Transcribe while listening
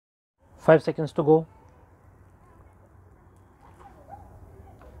5 seconds to go.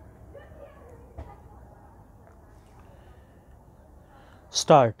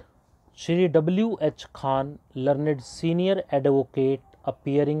 Start. Shri W. H. Khan, learned senior advocate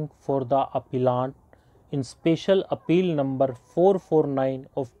appearing for the appellant in Special Appeal number 449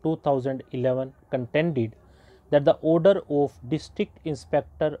 of 2011, contended that the order of District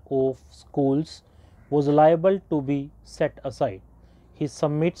Inspector of Schools was liable to be set aside. He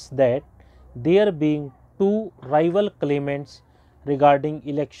submits that there being two rival claimants regarding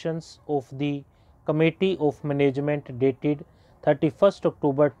elections of the Committee of Management dated 31st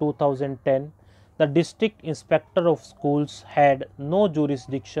October 2010, the District Inspector of Schools had no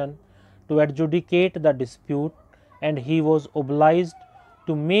jurisdiction to adjudicate the dispute, and he was obliged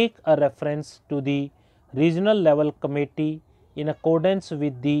to make a reference to the regional level committee in accordance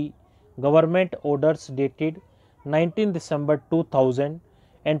with the government orders dated 19 December 2000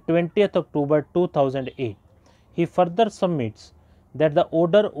 and 20th October 2008. He further submits that the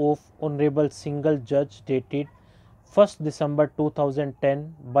order of Honorable Single Judge dated 1st December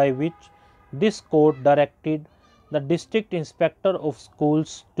 2010, by which this court directed the District Inspector of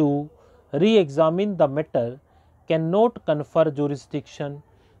Schools to re-examine the matter, cannot confer jurisdiction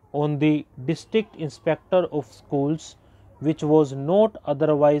on the District Inspector of Schools, which was not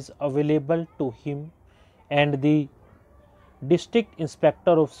otherwise available to him, and the District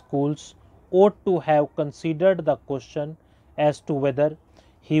Inspector of Schools ought to have considered the question as to whether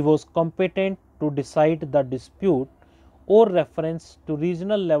he was competent to decide the dispute or reference to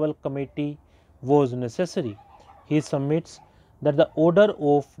regional level committee was necessary. He submits that the order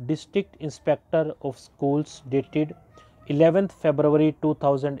of District Inspector of Schools dated 11th February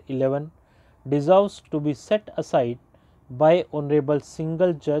 2011 deserves to be set aside by Honorable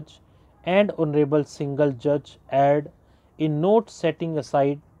Single Judge, and Honorable Single Judge add in note setting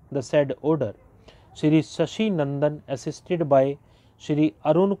aside the said order. Shri Shashi Nandan, assisted by Shri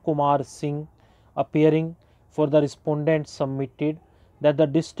Arun Kumar Singh, appearing for the respondent, submitted that the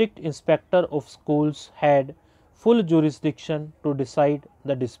District Inspector of Schools had full jurisdiction to decide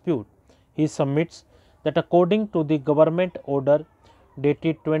the dispute. He submits that according to the government order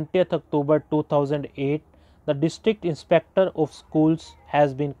dated 20th October 2008, the District Inspector of Schools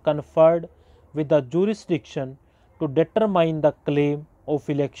has been conferred with the jurisdiction to determine the claim of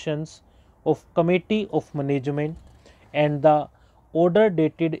elections of Committee of Management, and the order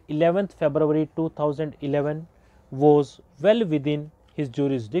dated 11th February 2011 was well within his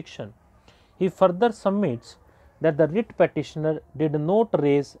jurisdiction. He further submits that the writ petitioner did not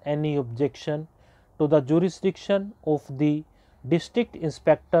raise any objection to the jurisdiction of the District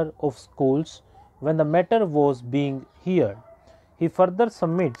Inspector of Schools when the matter was being heard. He further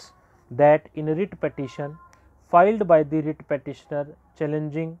submits that in a writ petition filed by the writ petitioner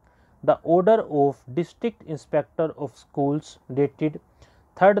challenging the order of District Inspector of Schools dated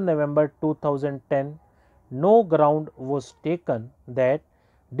 3rd November 2010, no ground was taken that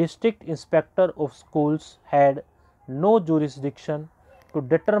District Inspector of Schools had no jurisdiction to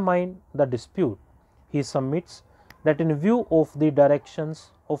determine the dispute. He submits that in view of the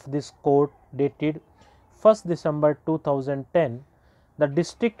directions of this court dated 1st December 2010, the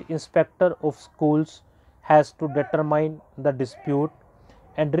District Inspector of Schools has to determine the dispute,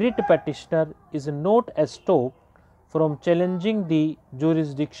 and writ petitioner is not stopped from challenging the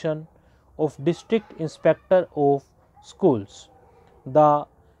jurisdiction of District Inspector of Schools. The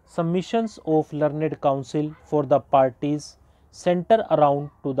submissions of learned counsel for the parties center around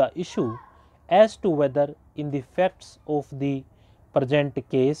to the issue as to whether in the facts of the present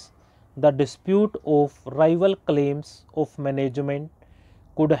case the dispute of rival claims of management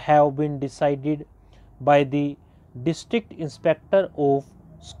could have been decided by the District Inspector of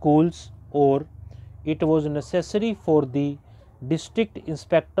Schools, or it was necessary for the District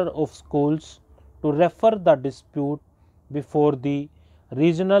Inspector of Schools to refer the dispute before the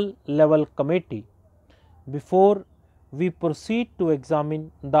regional level committee. Before we proceed to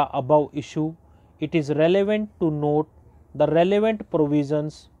examine the above issue, it is relevant to note the relevant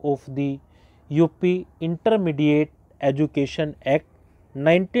provisions of the UP Intermediate Education Act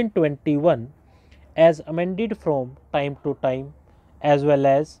 1921 as amended from time to time, as well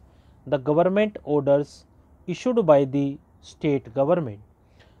as the government orders issued by the state government.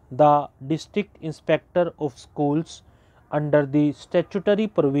 The District Inspector of Schools, under the statutory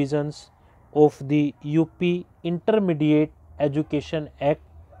provisions of the UP Intermediate Education Act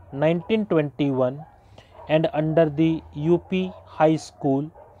 1921 and under the UP High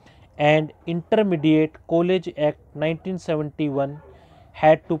School and Intermediate College Act 1971,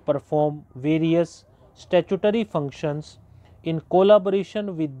 had to perform various statutory functions in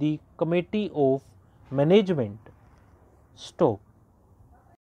collaboration with the Committee of Management, Stoke.